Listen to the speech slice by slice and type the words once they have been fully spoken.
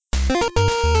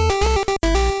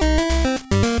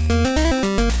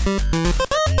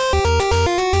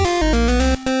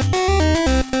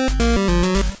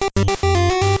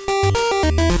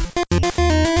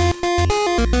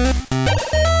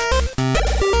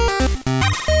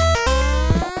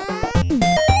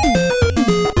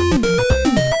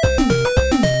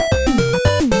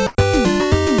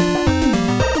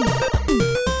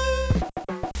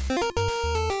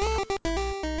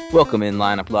Welcome in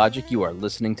Lineup Logic. You are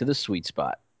listening to The Sweet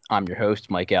Spot. I'm your host,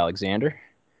 Mike Alexander.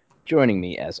 Joining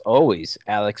me, as always,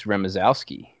 Alex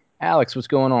Remazowski. Alex, what's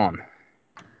going on?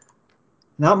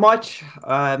 Not much.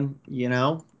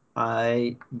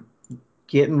 I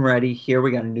getting ready here.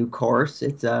 We got a new course.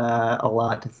 It's a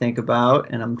lot to think about,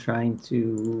 and I'm trying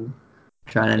to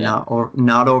Yeah,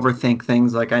 not overthink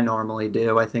things like I normally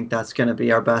do. I think that's going to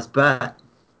be our best bet.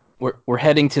 we're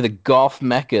heading to the golf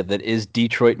mecca that is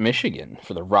Detroit, Michigan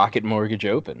for the Rocket Mortgage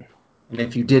Open. And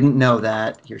if you didn't know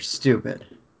that, you're stupid.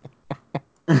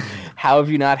 How have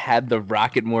you not had the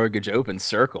Rocket Mortgage Open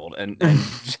circled and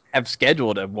have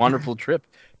scheduled a wonderful trip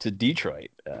to Detroit?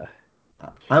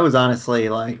 I was honestly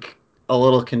a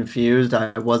little confused.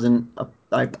 I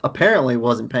apparently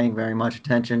wasn't paying very much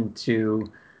attention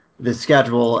to the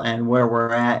schedule and where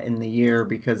we're at in the year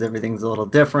because everything's a little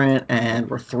different and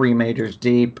we're three majors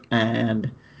deep.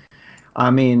 And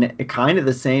I mean, kind of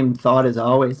the same thought as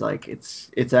always.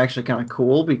 It's actually kind of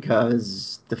cool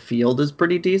because the field is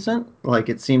pretty decent. Like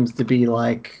it seems to be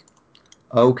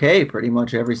okay pretty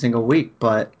much every single week,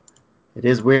 but it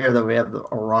is weird that we have a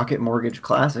Rocket Mortgage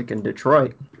Classic in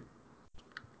Detroit.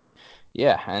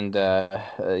 Yeah, and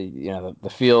the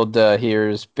field here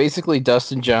is basically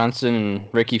Dustin Johnson and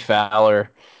Ricky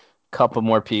Fowler, couple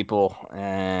more people,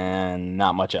 and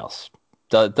not much else.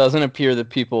 Doesn't appear that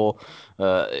people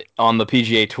on the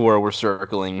PGA Tour were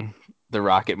circling the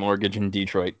Rocket Mortgage in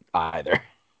Detroit either.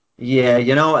 Yeah,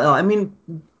 I mean,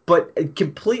 but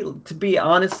complete to be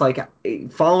honest,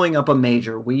 following up a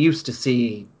major, we used to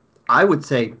see, I would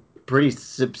say, pretty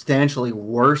substantially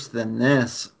worse than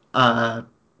this,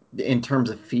 in terms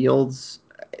of fields,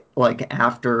 like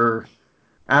after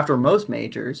most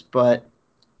majors. But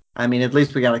I mean, at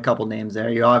least we got a couple names there.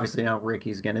 You obviously know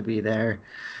Ricky's going to be there,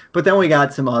 but then we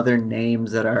got some other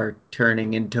names that are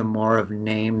turning into more of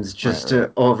names Right, just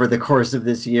right. over the course of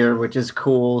this year, which is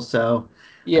cool. So.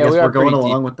 I Yeah, we guess are we're going pretty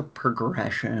deep. along with the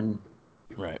progression.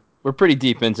 Right, we're pretty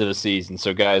deep into the season,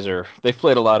 so guys they've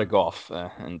played a lot of golf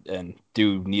and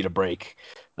do need a break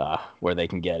where they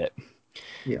can get it.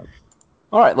 Yeah.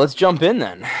 All right, let's jump in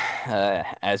then.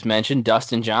 As mentioned,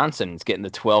 Dustin Johnson is getting the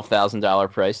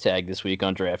 $12,000 price tag this week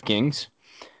on DraftKings.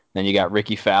 Then you got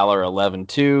Ricky Fowler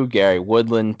 11-2, Gary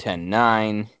Woodland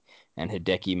 10-9, and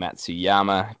Hideki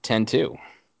Matsuyama 10-2.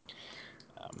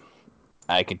 Um,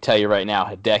 I can tell you right now,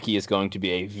 Hideki is going to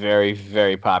be a very,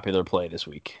 very popular play this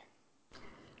week.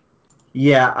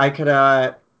 Yeah, I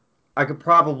could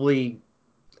probably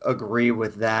agree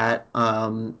with that.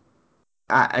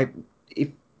 I if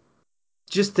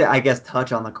just to I guess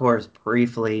touch on the course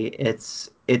briefly,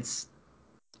 it's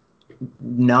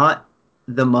not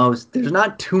the most there's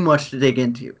not too much to dig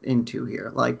into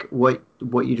here. Like what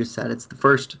you just said. It's the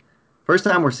first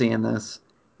time we're seeing this.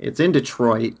 It's in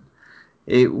Detroit.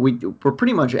 We're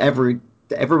pretty much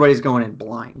everybody's going in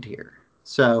blind here.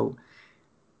 So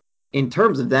in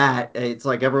terms of that, it's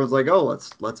like everyone's like, oh,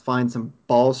 let's find some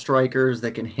ball strikers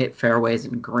that can hit fairways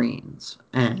and greens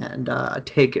and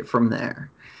take it from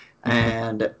there.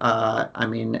 And I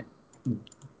mean,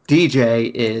 DJ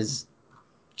is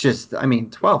just, I mean,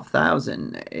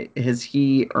 12,000. Has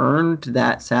he earned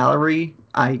that salary?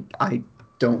 I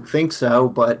don't think so,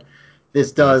 but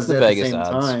this Yeah, it's does the at the Vegas same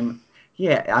odds. time.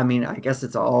 Yeah, I mean, I guess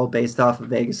it's all based off of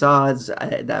Vegas odds.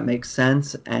 That makes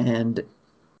sense, and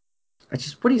it's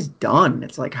just what he's done.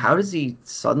 It's like, how does he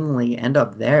suddenly end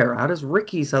up there? How does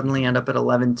Ricky suddenly end up at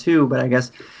 11 too? But I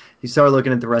guess you start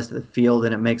looking at the rest of the field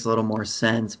and it makes a little more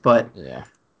sense. But Yeah.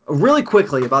 really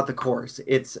quickly about the course,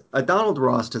 it's a Donald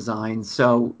Ross design.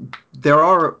 So there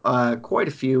are quite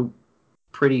a few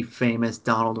pretty famous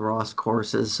Donald Ross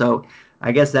courses. So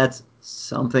I guess that's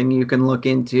something you can look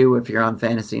into if you're on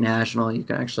Fantasy National. You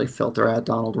can actually filter out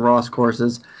Donald Ross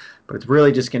courses. But it's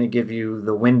really just going to give you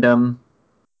the Wyndham,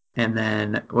 and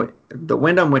then the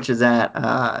Wyndham, which is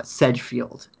at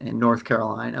Sedgefield in North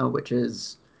Carolina, which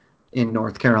is in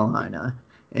North Carolina,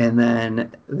 and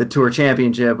then the Tour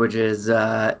Championship, which is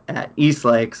at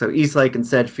Eastlake. So Eastlake and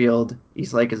Sedgefield.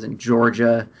 Eastlake is in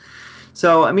Georgia.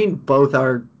 So I mean, both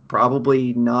are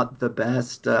probably not the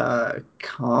best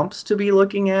comps to be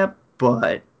looking at,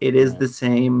 but it is Right. the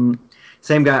same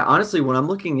guy. Honestly, when I'm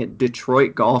looking at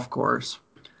Detroit golf course,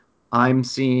 I'm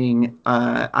seeing.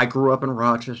 I grew up in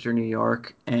Rochester, New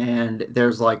York, and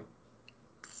there's like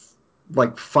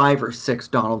five or six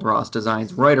Donald Ross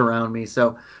designs right around me.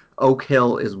 So Oak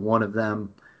Hill is one of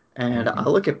them. And I Mm-hmm.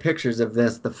 look at pictures of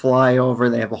this, the flyover.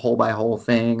 They have a hole by hole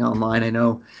thing online. I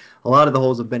know a lot of the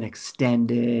holes have been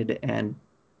extended, and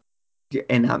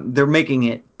and they're making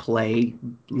it play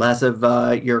less of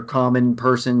your common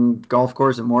person golf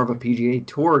course and more of a PGA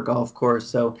Tour golf course.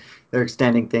 So they're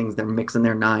extending things. They're mixing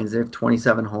their nines. They have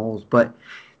 27 holes, but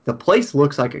the place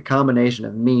looks like a combination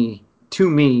of to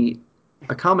me,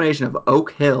 a combination of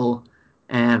Oak Hill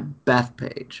and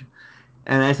Bethpage.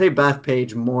 And I say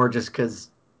Bethpage more just because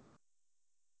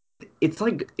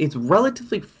it's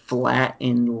relatively flat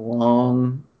and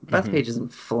long. Hmm. Bethpage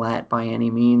isn't flat by any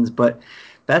means, but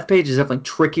Bethpage is definitely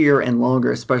trickier and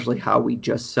longer, especially how we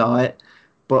just saw it.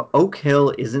 But Oak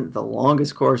Hill isn't the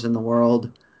longest course in the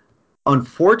world.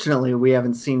 Unfortunately, we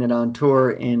haven't seen it on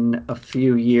tour in a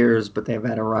few years, but they've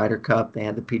had a Ryder Cup. They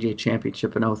had the PGA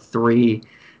Championship in '03.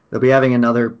 They'll be having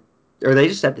another, or they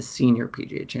just had the Senior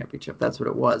PGA Championship. That's what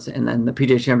it was. And then the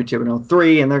PGA Championship in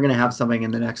 '03, and they're going to have something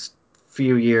in the next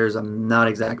few years. I'm not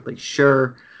exactly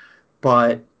sure,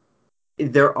 but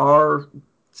there are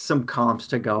some comps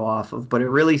to go off of, but it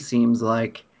really seems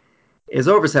like is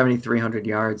over 7,300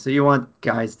 yards. So you want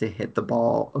guys to hit the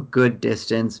ball a good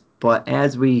distance. But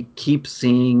as we keep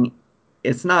seeing,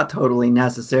 it's not totally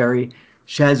necessary.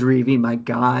 Chez Reavie, my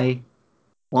guy,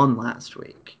 won last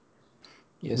week.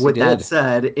 Yes, he With that did.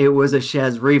 said, it was a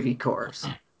Chez Reavie course.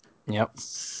 Yep.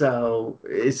 So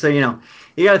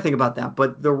you got to think about that.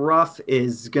 But the rough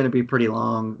is going to be pretty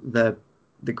long. The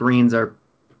greens are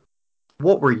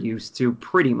what we're used to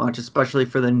pretty much, especially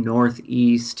for the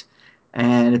Northeast.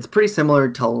 And it's pretty similar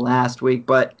to last week,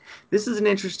 but this is an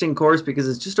interesting course because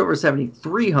it's just over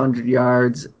 7,300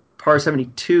 yards, par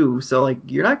 72. So, like,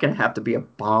 you're not going to have to be a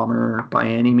bomber by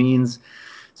any means.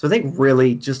 So, I think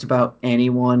really just about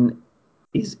anyone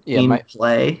is Yeah, in my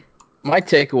play. my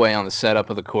takeaway on the setup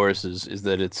of the course is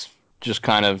that it's just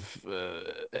kind of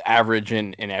average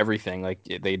in everything. Like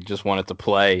they just want it to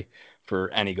play for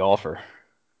any golfer.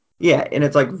 Yeah, and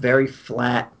it's like very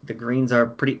flat. The greens are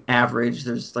pretty average.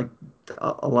 There's like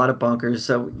a lot of bunkers.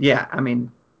 So, yeah, I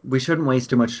mean, we shouldn't waste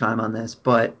too much time on this,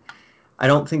 but I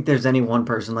don't think there's any one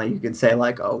person that you could say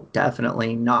like, oh,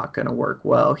 definitely not going to work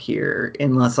well here,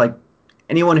 unless like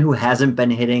anyone who hasn't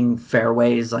been hitting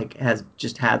fairways like has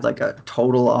just had like a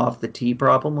total off the tee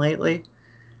problem lately.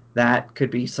 That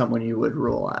could be someone you would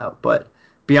rule out, but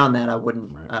beyond that, I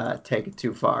wouldn't Right. take it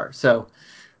too far. So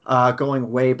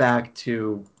going way back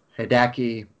to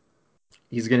Hideki,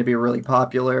 he's going to be really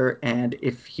popular, and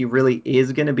if he really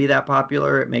is going to be that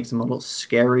popular, it makes him a little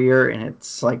scarier, and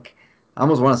it's like I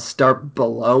almost want to start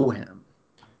below him.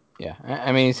 Yeah,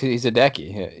 I mean he's a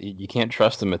decky. You can't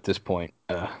trust him at this point.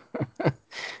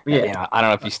 Yeah, I don't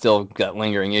know if he's still got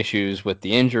lingering issues with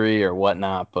the injury or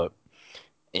whatnot, but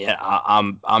yeah,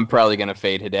 I'm probably gonna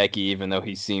fade Hideki even though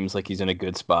he seems like he's in a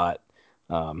good spot.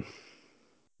 Um,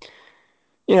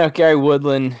 Gary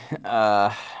Woodland,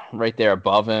 right there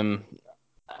above him.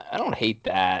 I don't hate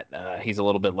that. He's a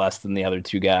little bit less than the other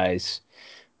two guys.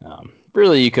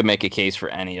 Really, you could make a case for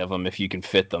any of them if you can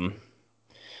fit them.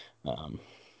 Um,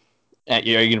 are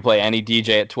you going to play any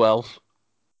DJ at 12?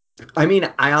 I mean,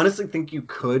 I honestly think you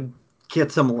could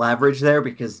get some leverage there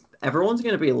because everyone's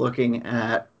going to be looking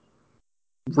at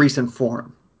recent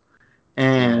form.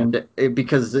 Right.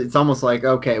 Because it's almost like,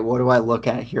 okay, what do I look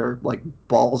at here? Like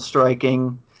ball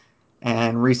striking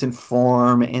and recent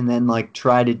form, and then like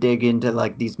try to dig into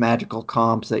like these magical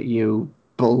comps that you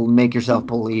make yourself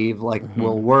believe like Hmm.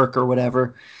 will work or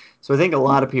whatever. So I think a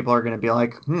lot of people are going to be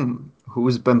like,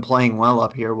 who's been playing well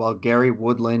up here? Well, Gary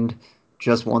Woodland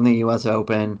just won the U.S.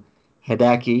 Open.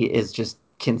 Hideki is just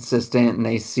consistent, and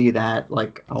they see that.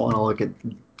 Like, I want to look at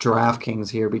DraftKings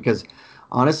here because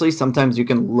honestly, sometimes you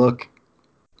can look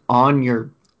on your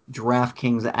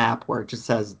DraftKings app where it just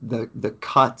says the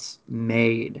cuts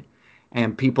made,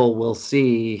 and people will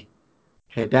see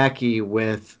Hideki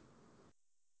with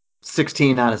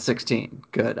 16 out of 16.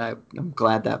 Good. I'm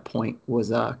glad that point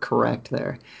was correct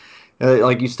there.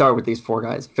 Like you start with these four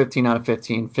guys 15 out of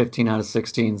 15, 15 out of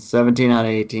 16, 17 out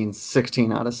of 18,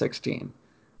 16 out of 16.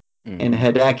 And Hmm.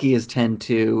 Hideki is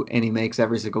 10-2, and he makes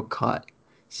every single cut.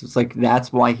 So it's like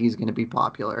that's why he's going to be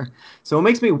popular. So it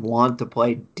makes me want to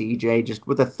play DJ just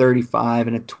with a 35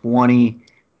 and a 20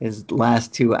 his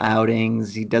last two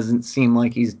outings. He doesn't seem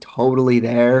like he's totally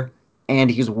there, and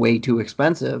he's way too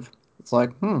expensive. It's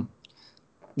like,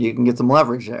 you can get some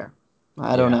leverage there.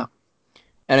 I don't Yeah. know.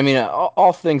 And I mean,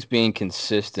 all things being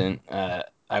consistent,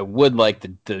 I would like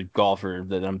the golfer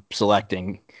that I'm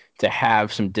selecting to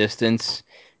have some distance.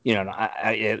 Like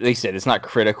I said, it's not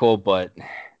critical, but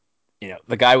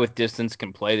the guy with distance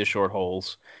can play the short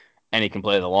holes and he can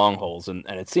play the long holes, and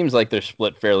it seems like they're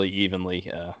split fairly evenly.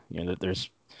 That there's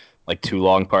like two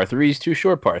long par threes, two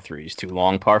short par threes, two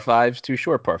long par fives, two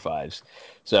short par fives.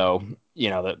 So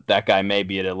that guy may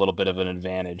be at a little bit of an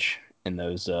advantage in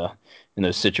those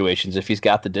situations if he's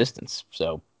got the distance.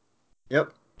 So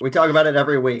Yep. We talk about it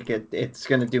every week. It's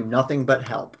going to do nothing but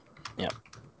help. yeah.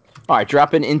 All right,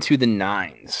 dropping into the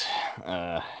nines.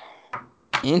 Uh,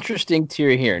 Interesting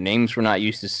tier here. Names we're not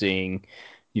used to seeing.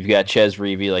 You've got Ches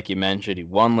Reavie, like you mentioned. He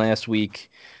won last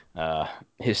week. Uh,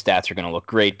 his stats are going to look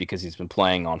great because he's been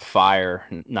playing on fire.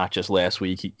 Not just last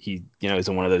week. He is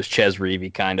in one of those Ches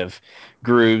Reavie kind of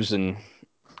grooves, and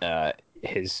uh,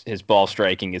 his ball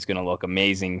striking is going to look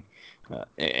amazing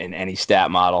in any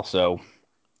stat model. So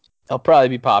he'll probably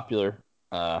be popular.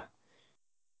 Uh,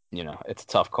 it's a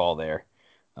tough call there.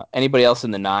 Anybody else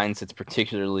in the nines that's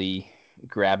particularly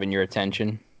grabbing your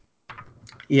attention?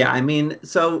 Yeah, I mean,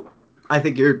 so I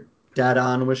think you're dead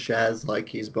on with Shez. Like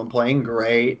he's been playing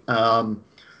great.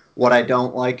 What I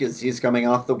don't like is he's coming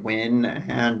off the win,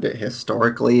 and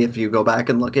historically, if you go back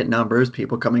and look at numbers,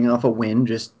 people coming off a win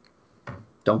just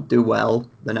don't do well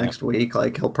the Yep. next week.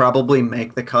 Like he'll probably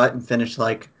make the cut and finish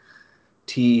like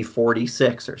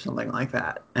T46 or something like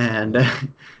that. And Yep.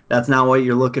 that's not what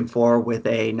you're looking for with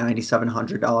a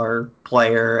 $9,700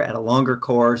 player at a longer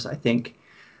course. I think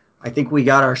we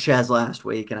got our Shez last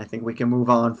week, and I think we can move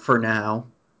on for now.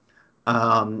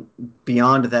 Um,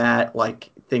 Beyond that,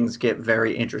 like things get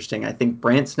very interesting. I think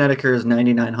Brant Snedeker is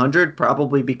 9,900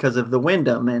 probably because of the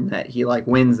Wyndham and that he like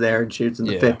wins there and shoots in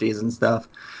the Yeah. 50s and stuff.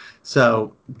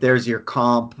 So there's your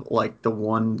comp, like the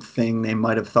one thing they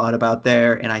might have thought about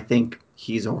there, and I think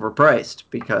he's overpriced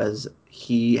because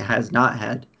he has not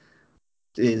had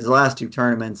his last two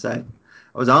tournaments. I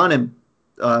was on him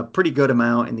a pretty good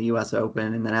amount in the U.S.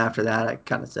 Open, and then after that, I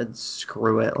kind of said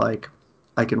screw it, like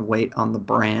I can wait on the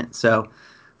Brant. So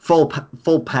full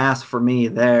pass for me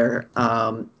there.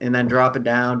 And then drop it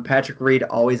down. Patrick Reed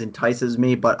always entices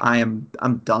me, but I'm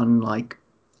done. Like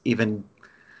even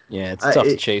Yeah, it's tough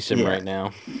to chase him yeah, right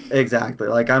now. exactly.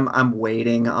 Like I'm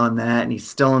waiting on that, and he's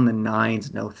still in the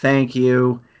nines. No, thank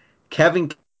you.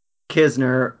 Kevin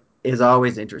Kisner is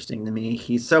always interesting to me.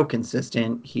 He's so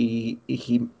consistent. He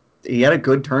had a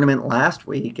good tournament last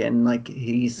week, and like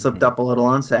he slipped Mhm. up a little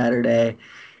on Saturday,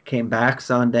 came back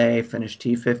Sunday, finished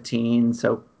T15.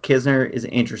 So Kisner is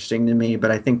interesting to me,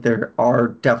 but I think there are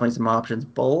definitely some options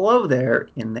below there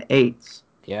in the eights.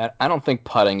 Yeah, I don't think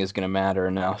putting is going to matter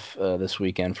enough this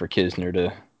weekend for Kisner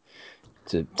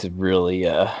to really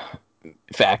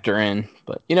factor in,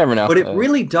 but you never know. But it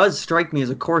really does strike me as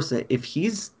a course that if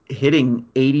he's hitting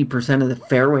 80% of the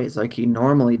fairways like he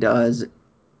normally does,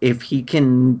 if he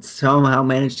can somehow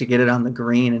manage to get it on the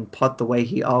green and putt the way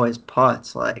he always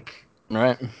putts, like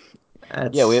Right?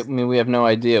 Yeah, I that's mean, we have no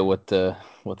idea what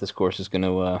this course is going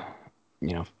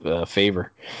to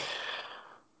favor.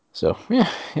 So yeah,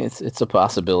 it's a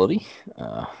possibility.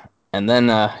 Uh, and then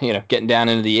getting down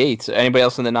into the eights. Anybody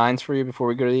else in the nines for you before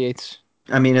we go to the eights?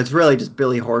 I mean it's really just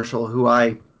Billy Horschel who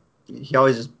I he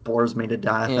always just bores me to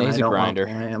death Yeah, and I he's a don't want to grinder.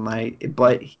 play him.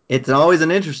 But it's always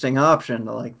an interesting option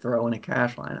to like throw in a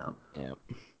cash lineup. Yep.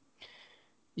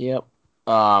 Yep.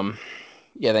 Um,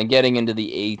 yeah. Then getting into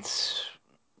the eights,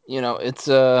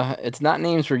 it's not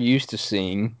names we're used to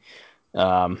seeing.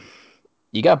 Um,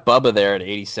 you got Bubba there at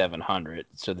 8,700,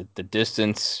 so the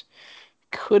distance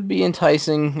could be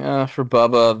enticing for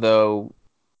Bubba, though.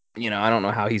 I don't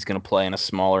know how he's going to play in a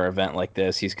smaller event like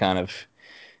this. He's kind of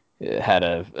had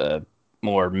a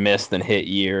more miss than hit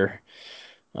year.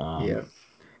 Um, Yeah.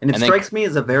 And it and then strikes me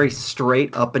as a very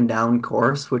straight up and down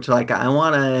course, which like I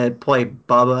want to play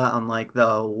Bubba on like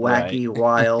the right, wacky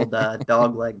wild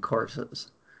dog leg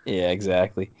courses. yeah,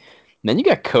 exactly. And then you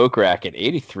got Kokrak at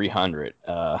 8,300.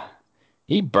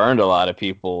 He burned a lot of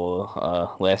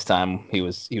people last time he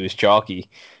was chalky.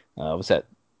 Was that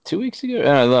 2 weeks ago?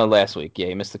 No, last week. Yeah,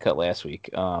 he missed the cut last week.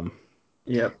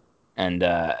 Yep. And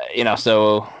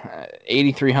so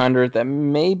 8,300. That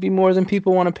may be more than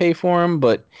people want to pay for him,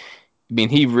 but I mean,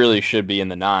 he really should be in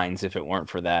the nines if it weren't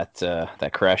for that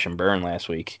crash and burn last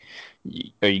week.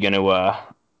 Are you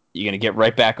gonna get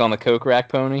right back on the Coke rack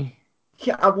pony?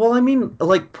 Yeah, well, I mean,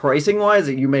 like pricing wise,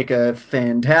 you make a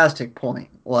fantastic point.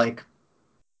 Like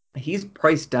he's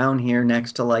priced down here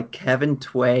next to like Kevin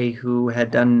Tway, who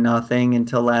had done nothing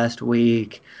until last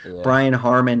week. Yeah. Brian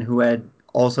Harmon, who had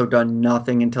also done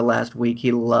nothing until last week.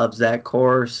 He loves that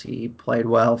course. He played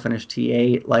well, finished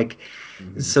T8. Like,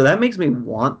 Hmm. so that makes me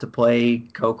want to play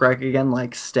Kokrak again,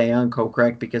 like stay on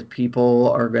Kokrak because people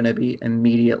are going to be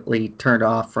immediately turned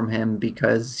off from him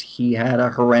because he had a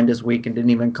horrendous week and didn't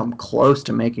even come close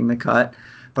to making the cut.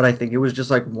 But I think it was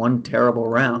just like one terrible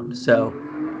round. So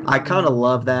I kind of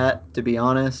love that, to be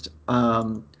honest.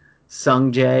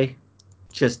 Sung Jae,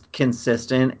 just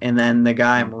consistent. And then the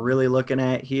guy I'm really looking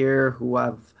at here, who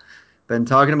I've been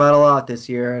talking about a lot this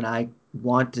year, and I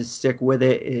want to stick with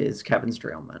it is Kevin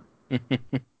Streelman,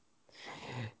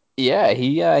 Yeah,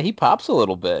 he pops a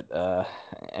little bit,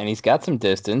 and he's got some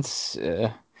distance.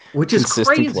 which is Consistent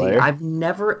crazy. player. I've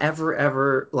never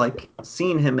ever like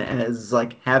seen him as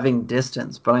like having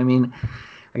distance, but I mean,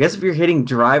 I guess if you're hitting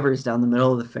drivers down the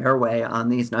middle of the fairway on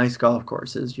these nice golf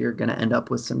courses, you're going to end up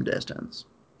with some distance.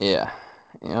 Yeah,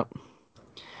 yep.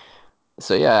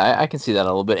 So yeah, I can see that a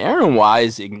little bit. Aaron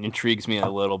Wise intrigues me a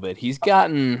little bit. He's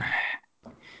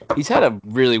had a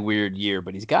really weird year,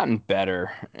 but he's gotten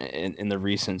better in the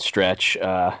recent stretch.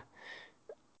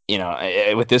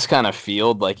 With this kind of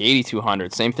field, like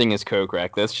 8,200, same thing as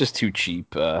Kokrak. That's just too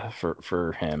cheap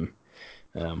for him.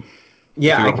 Um, if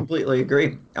Yeah, I you completely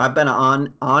agree. I've been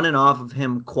on and off of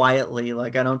him quietly.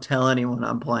 Like I don't tell anyone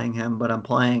I'm playing him, but I'm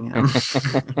playing him.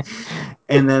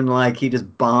 And then like he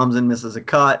just bombs and misses a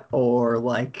cut or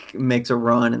like makes a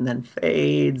run and then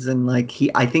fades and like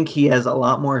he I think he has a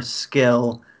lot more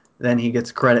skill than he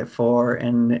gets credit for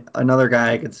and another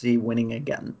guy I could see winning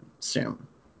again soon.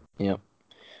 Yep.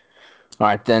 All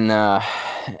right, then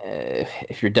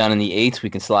if you're done in the eights, we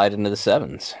can slide into the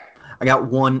sevens. I got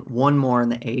one more in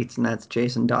the eights, and that's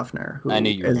Jason Duffner, I knew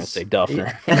who you were going to say is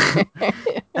Duffner.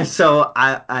 so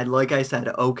I like I said,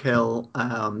 Oak Hill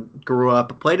grew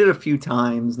up, played it a few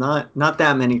times, not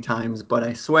that many times, but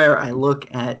I swear I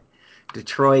look at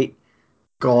Detroit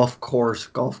golf course,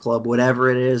 golf club, whatever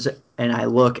it is, and I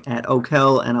look at Oak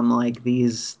Hill, and I'm like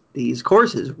these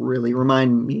courses really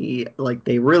remind me like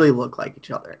they really look like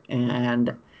each other,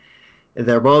 and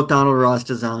they're both Donald Ross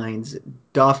designs.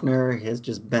 Duffner has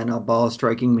just been a ball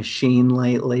striking machine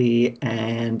lately,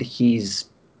 and he's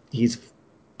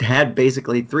had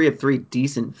basically three of three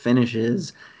decent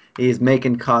finishes. He's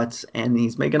making cuts and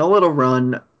he's making a little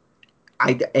run.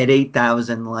 At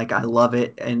 8,000, like I love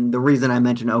it. And the reason I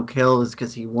mention Oak Hill is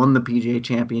because he won the PGA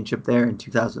Championship there in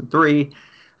 2003.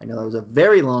 I know that was a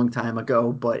very long time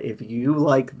ago, but if you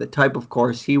like the type of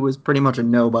course, he was pretty much a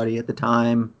nobody at the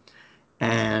time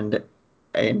and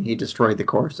he destroyed the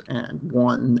course and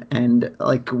won. And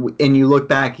like, and you look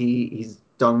back, he's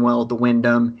done well at the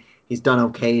Wyndham. He's done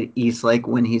okay at East Lake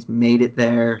when he's made it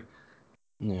there.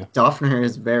 Yeah. Duffner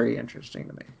is very interesting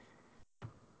to me.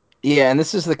 Yeah, and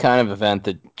this is the kind of event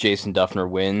that Jason Duffner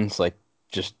wins, like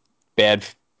just bad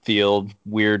field,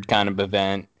 weird kind of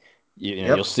event.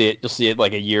 You'll Yep. see it. You'll see it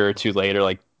like a year or two later.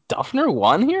 Like Duffner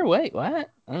won here. Wait,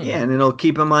 what? I don't know. Yeah, and it'll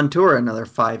keep him on tour another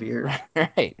 5 years.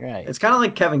 Right, right. It's kind of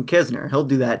like Kevin Kisner. He'll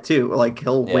do that too. Like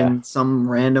he'll Yeah, win some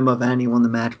random event. He won the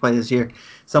match play this year.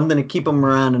 Something to keep him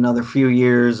around another few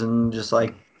years and just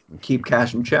like keep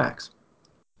cashing checks.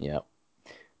 yeah.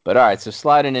 But all right, so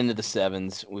sliding into the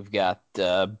sevens, we've got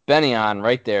Benny on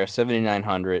right there,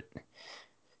 7,900.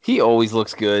 He always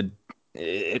looks good.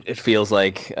 It feels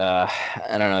like I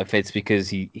don't know if it's because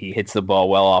he hits the ball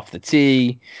well off the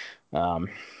tee. Um,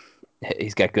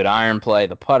 he's got good iron play.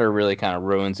 The putter really kind of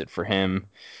ruins it for him.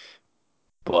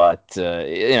 But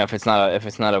if it's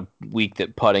not a week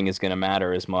that putting is going to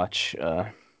matter as much,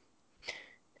 yeah,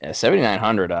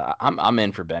 7,900. I'm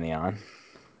in for Benny on.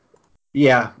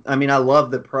 Yeah, I mean, I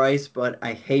love the price, but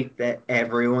I hate that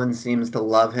everyone seems to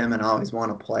love him and always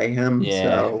want to play him. Yeah,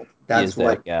 So he is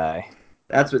that guy.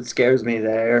 that's what scares me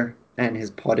there. And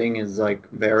his putting is like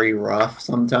very rough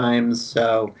sometimes.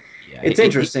 So Yeah, it's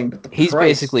interesting, but the he's price,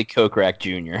 basically Kokrak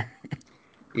Jr.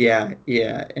 yeah,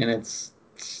 and it's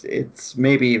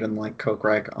maybe even like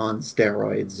Kokrak on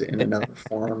steroids in another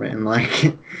form, and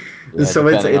like Yeah, so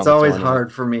depending it's on the always tournament.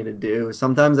 hard for me to do.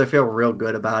 Sometimes I feel real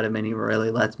good about him, and he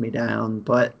really lets me down,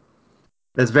 but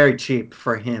that's very cheap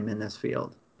for him in this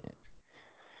field.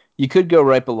 You could go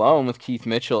right below him with Keith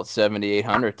Mitchell at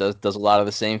 7,800. Does a lot of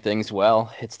the same things well.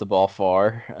 Hits the ball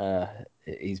far.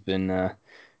 He's been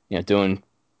doing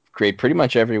great pretty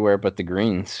much everywhere but the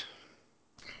greens.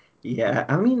 Yeah,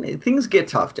 I mean, things get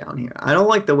tough down here. I don't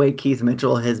like the way Keith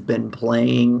Mitchell has been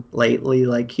playing lately.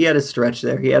 Like he had a stretch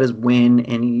there, he had his win,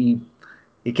 and he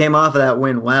came off of that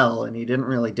win well, and he didn't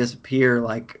really disappear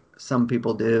like some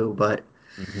people do. But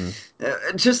Hmm.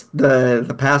 just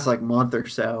the past like month or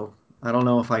so, I don't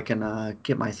know if I can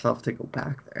get myself to go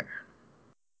back there.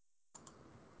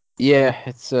 Yeah,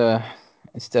 it's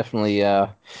definitely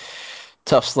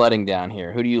tough sledding down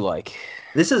here. Who do you like?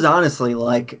 This is honestly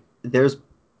like there's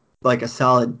like a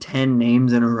solid 10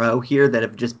 names in a row here that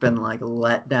have just been like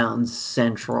let down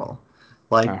central.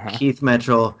 Like Uh-huh. Keith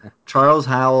Mitchell, Charles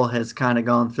Howell has kind of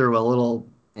gone through a little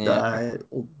Yeah. uh,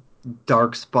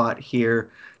 dark spot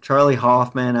here. Charlie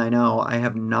Hoffman, I know I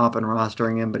have not been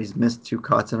rostering him, but he's missed two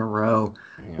cuts in a row.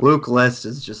 Yeah. Luke List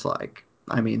is just like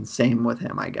I mean, same with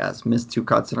him, I guess. Missed two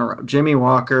cuts in a row. Jimmy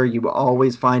Walker, you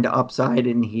always find upside,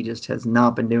 and he just has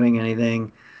not been doing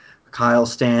anything. Kyle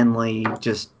Stanley,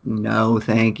 just no,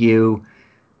 thank you.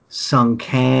 Sung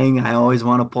Kang, I always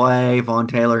want to play. Vaughn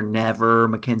Taylor, never.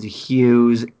 Mackenzie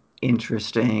Hughes,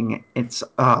 interesting. It's,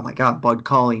 oh my God, Bud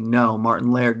Cauley, no.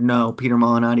 Martin Laird, no. Peter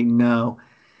Molinati, no.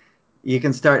 You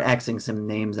can start Xing some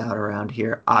names out around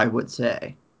here, I would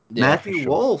say. Yeah, for Matthew sure.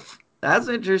 Wolf, that's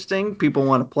interesting. People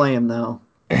want to play him, though.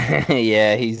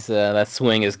 Yeah, he's that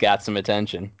swing has got some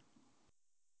attention.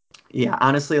 Yeah,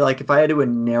 honestly, like if I had to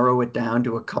narrow it down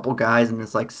to a couple guys in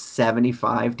this like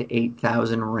 75 to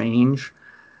 8,000 range,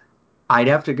 I'd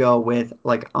have to go with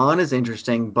like On is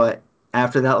interesting, but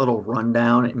after that little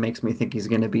rundown, it makes me think he's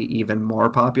going to be even more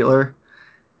popular.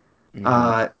 Hmm.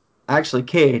 Uh, actually,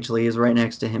 KH Lee is right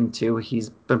next to him too. He's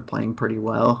been playing pretty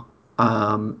well.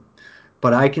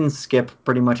 But I can skip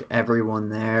pretty much everyone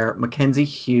there. Mackenzie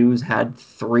Hughes had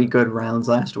three good rounds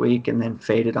last week and then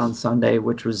faded on Sunday,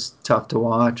 which was tough to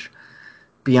watch.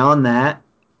 Beyond that,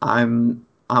 I'm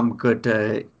good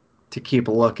to keep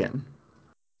looking.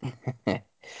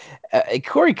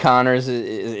 Corey Connors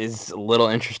is a little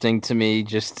interesting to me.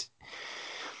 Just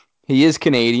he is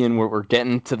Canadian. We're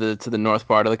getting to the north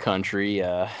part of the country,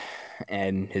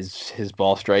 and his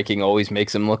ball striking always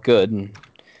makes him look good. And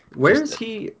just Where's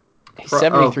he he's from?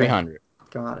 Oh, seventy three okay, hundred.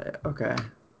 got it. Okay,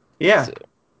 yeah, So,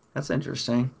 that's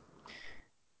interesting.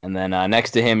 and then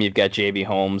next to him, you've got JB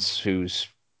Holmes, who's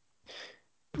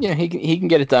he can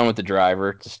get it done with the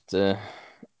driver. Just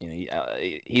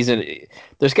he's a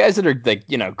there's guys that are like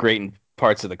great in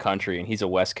parts of the country, and he's a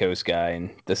West Coast guy,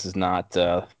 and this is not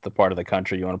the part of the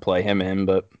country you want to play him in.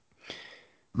 But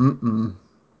Mm-mm.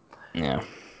 yeah,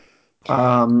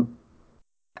 Um,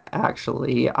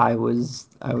 actually, I was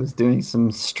doing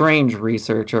some strange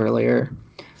research earlier.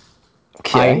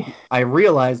 okay. I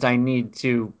realized I need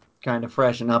to kind of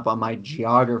freshen up on my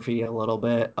geography a little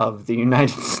bit of the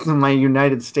United my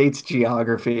United States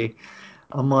geography.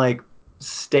 I'm like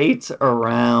states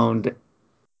around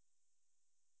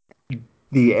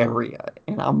the area,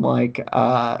 and I'm like,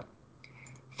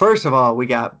 first of all, we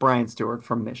got Brian Stewart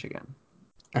from Michigan,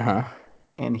 Uh-huh.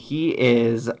 and he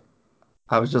is.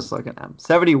 I was just looking at him,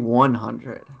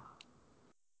 7,100.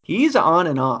 He's on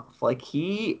and off. Like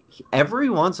every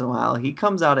once in a while, he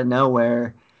comes out of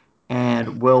nowhere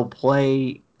and will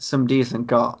play some decent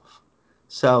golf.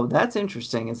 So that's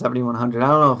interesting at 7,100. I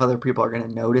don't know if other people are going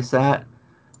to notice that,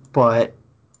 but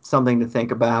something to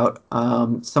think about.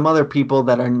 Some other people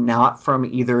that are not from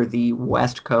either the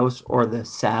West Coast or the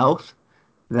South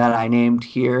that I named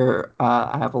here.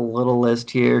 I have a little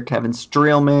list here: Kevin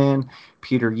Streelman,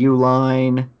 Peter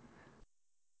Uline.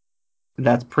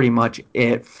 That's pretty much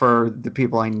it for the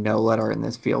people I know that are in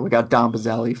this field. We got Don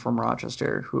Bazzelli from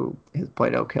Rochester, who has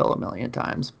played Oak Hill a million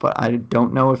times, but I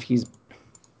don't know if he's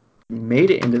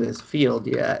made it into this field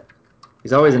yet.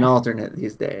 He's always an alternate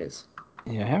these days.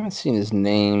 Yeah, I haven't seen his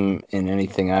name in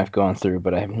anything I've gone through,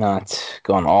 but I have not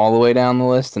gone all the way down the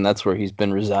list, and that's where he's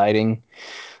been residing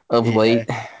of Yeah. late,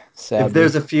 If sadly.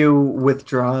 there's a few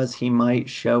withdrawals, he might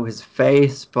show his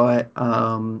face, but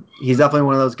he's definitely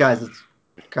one of those guys that's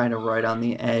kind of right on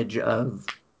the edge of.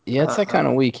 Yeah, it's that Uh, kind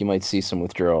of week. You might see some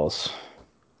withdrawals.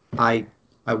 I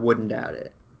I wouldn't doubt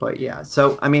it, but yeah.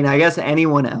 So I mean, I guess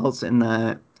anyone else in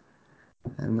the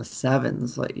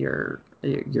sevens that you're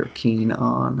keen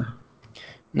on.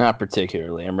 Not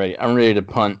particularly. I'm ready to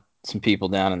punt some people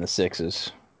down in the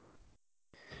sixes.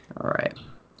 All right.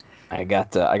 I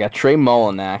got Trey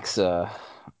Mullinax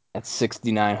at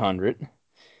 6,900.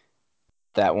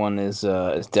 That one is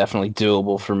definitely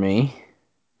doable for me.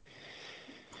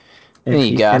 Then If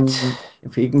you he got can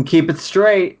if he can keep it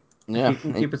straight, if yeah, he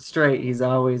can and keep it straight, he's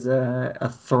always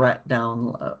a threat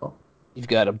down low. you've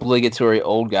got obligatory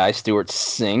old guy Stuart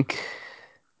Sink.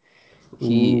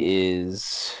 Ooh, He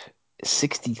is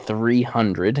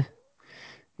 6,300. I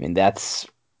mean that's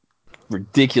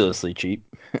ridiculously cheap.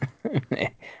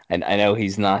 And I know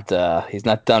he's not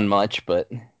done much, but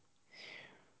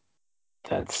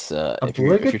that's if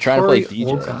you're trying to play obligatory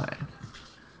old DJ. guy.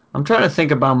 I'm trying to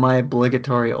think about my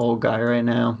obligatory old guy right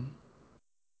now.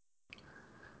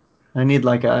 I need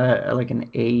like an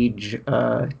age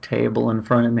table in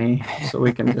front of me so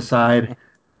we can decide.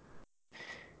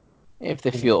 If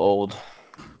they feel old,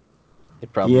 they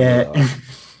probably Yeah. are.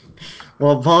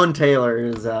 Well, Vaughn Taylor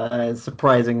is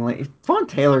surprisingly Vaughn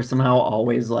Taylor somehow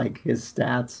always like his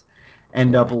stats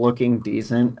end up Yeah. looking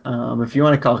decent. If you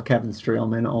want to call Kevin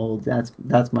Streelman old,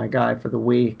 that's my guy for the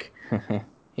week.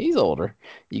 He's older.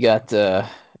 You got uh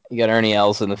you got Ernie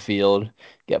Els in the field. You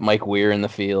got Mike Weir in the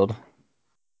field.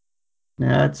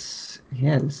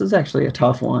 This is actually a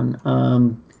tough one.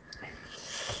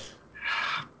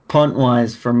 Punt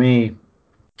wise for me,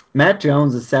 Matt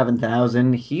Jones is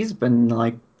 7,000. He's been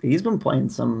playing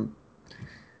some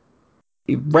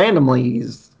randomly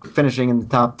he's finishing in the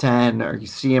top 10, or you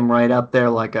see him right up there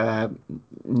like a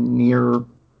near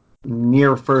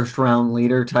near first round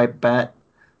leader type bet,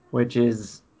 which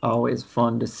is always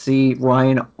fun to see.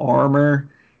 Ryan Armour,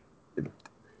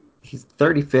 he's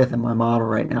 35th in my model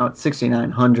right now at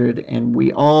 6,900, and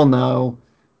we all know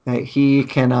that he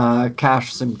can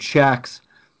cash some checks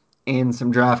in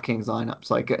some DraftKings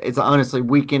lineups. Like it's honestly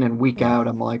week in and week Yeah. out.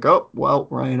 I'm like, oh well,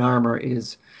 Ryan Armour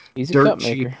is He's a dirt cup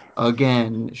cheap maker.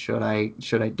 again. Should I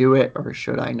do it or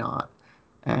should I not?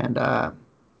 And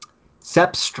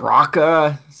Sepp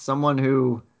Straka, someone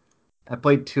who I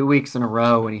played 2 weeks in a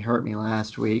row and he hurt me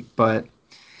last week, but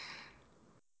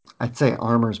I'd say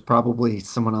Armour's probably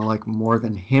someone I like more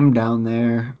than him down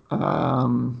there.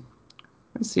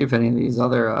 Let's see if any of these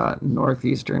other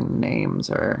northeastern names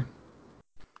are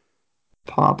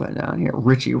popping down here.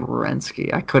 Richie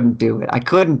Wierenski. I couldn't do it. I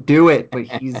couldn't do it, but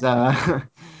he's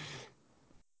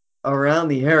around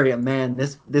the area, man.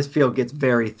 This field gets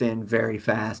very thin very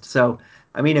fast. So,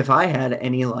 I mean, if I had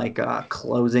any like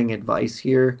closing advice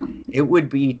here, it would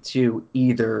be to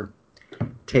either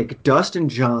take Dustin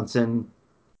Johnson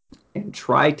and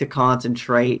try to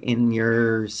concentrate in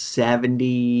your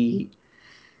 70,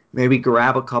 maybe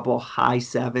grab a couple high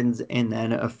sevens and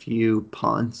then a few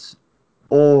punts,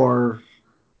 or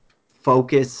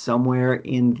focus somewhere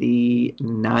in the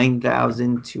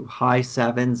 9,000 to high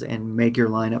sevens and make your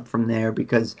lineup from there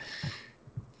because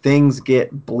things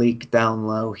get bleak down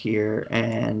low here.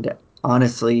 And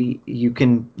honestly, you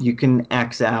can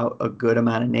X out a good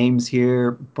amount of names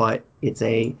here, but it's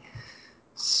a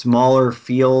smaller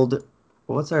field.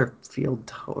 What's our field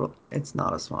total? It's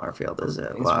not a smaller field, is I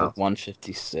it? think it's Wow. what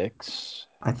 156.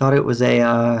 I thought it was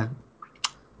a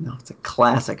no, it's a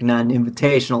classic, not an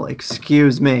invitational.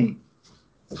 Excuse me.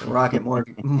 It's a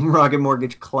Rocket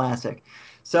Mortgage Classic.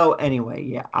 So anyway,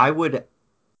 yeah, I would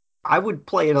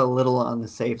play it a little on the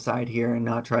safe side here and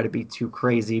not try to be too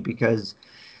crazy because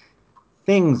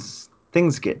things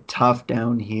get tough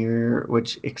down here,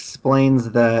 which explains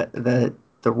the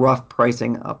rough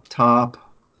pricing up top.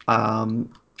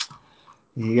 Um,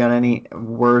 you got any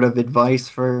word of advice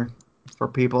for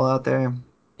people out there?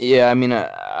 Yeah, I mean,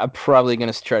 I'm probably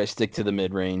gonna try to stick to the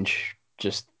mid range,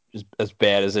 just as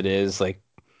bad as it is. Like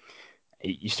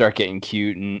you start getting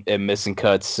cute and missing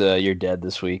cuts, you're dead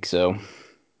this week. So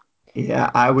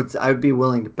Yeah, I would be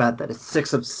willing to bet that a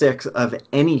 6 of 6 of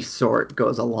any sort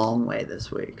goes a long way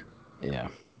this week. yeah.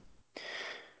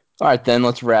 All right, then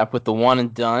let's wrap with the one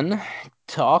and done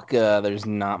talk. There's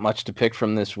not much to pick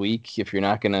from this week if you're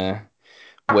not gonna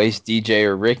waste DJ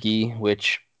or Ricky,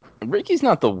 which Ricky's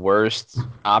not the worst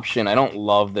option. I don't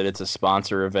love that it's a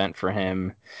sponsor event for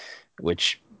him,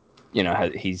 which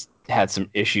he's had some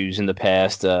issues in the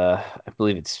past. I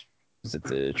believe is it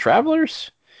the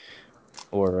Travelers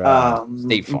or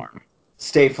State Um, Farm?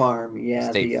 State Farm,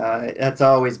 yeah, State the Farm. that's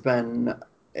always been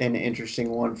an interesting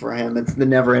one for him. It's the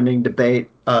never-ending debate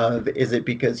of is it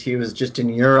because he was just in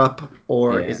Europe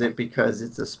or Yeah, is it because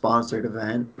it's a sponsored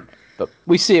event? but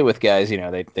we see it with guys.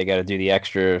 They got to do the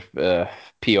extra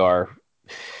PR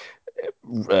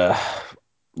uh,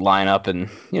 lineup, and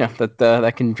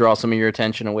that can draw some of your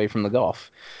attention away from the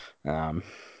golf. Um,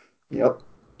 Yep.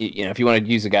 if you want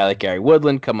to use a guy like Gary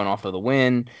Woodland coming off of the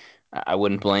win, I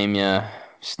wouldn't blame you.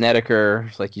 Snedeker,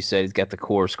 like you said, he's got the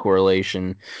course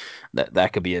correlation.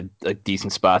 That could be a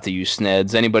decent spot to use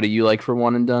Sneds. Anybody you like for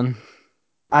one and done?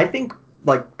 I think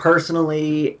like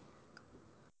personally,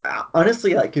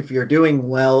 honestly, like if you're doing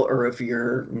well or if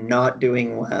you're not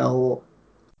doing well,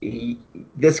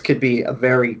 this could be a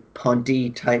very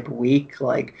punty type week.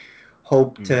 Like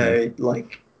hope Hmm. to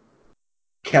like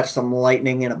catch some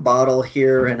lightning in a bottle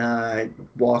here and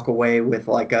walk away with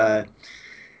like a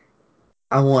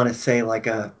I want to say like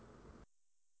a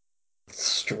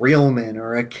Streelman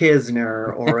or a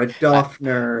Kisner or a I,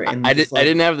 Duffner and just I like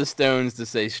didn't have the stones to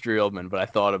say Streelman, but I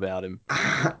thought about him.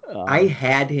 I Um,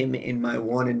 had him in my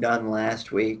one and done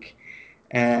last week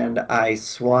and I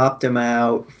swapped him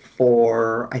out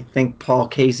for I think Paul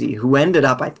Casey, who ended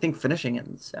up I think finishing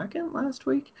in second last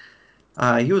week.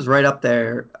 He was right up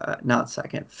there, not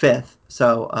second, fifth.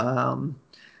 So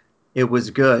it was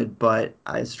good, but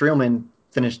Streelman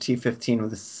finished T15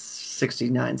 with a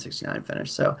 69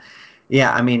 finish. So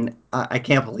yeah, I mean, I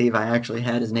can't believe I actually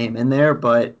had his name in there,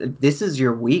 but this is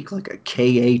your week, like a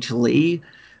KH Lee.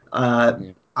 Uh,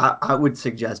 yeah. I would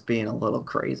suggest being a little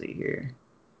crazy here.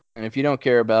 And if you don't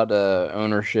care about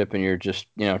ownership and you're just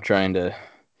trying to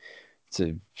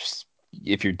to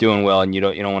if you're doing well and you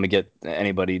don't want to get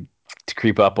anybody to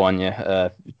creep up on you,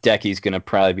 Decky's going to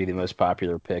probably be the most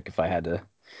popular pick if I had to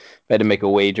make a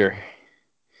wager.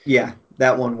 Yeah,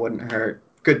 that one wouldn't hurt.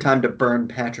 Good time to burn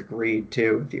Patrick Reed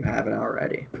too if you haven't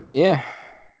already. Yeah,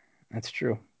 that's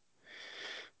true.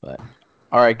 But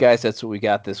all right, guys, that's what we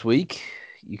got this week.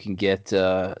 You can get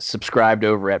subscribed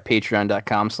over at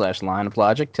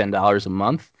patreon.com/lineoflogic. $10 a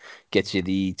month gets you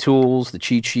the tools, the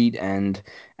cheat sheet, and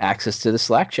access to the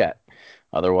Slack chat.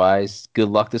 Otherwise, good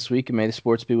luck this week and may the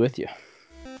sports be with you.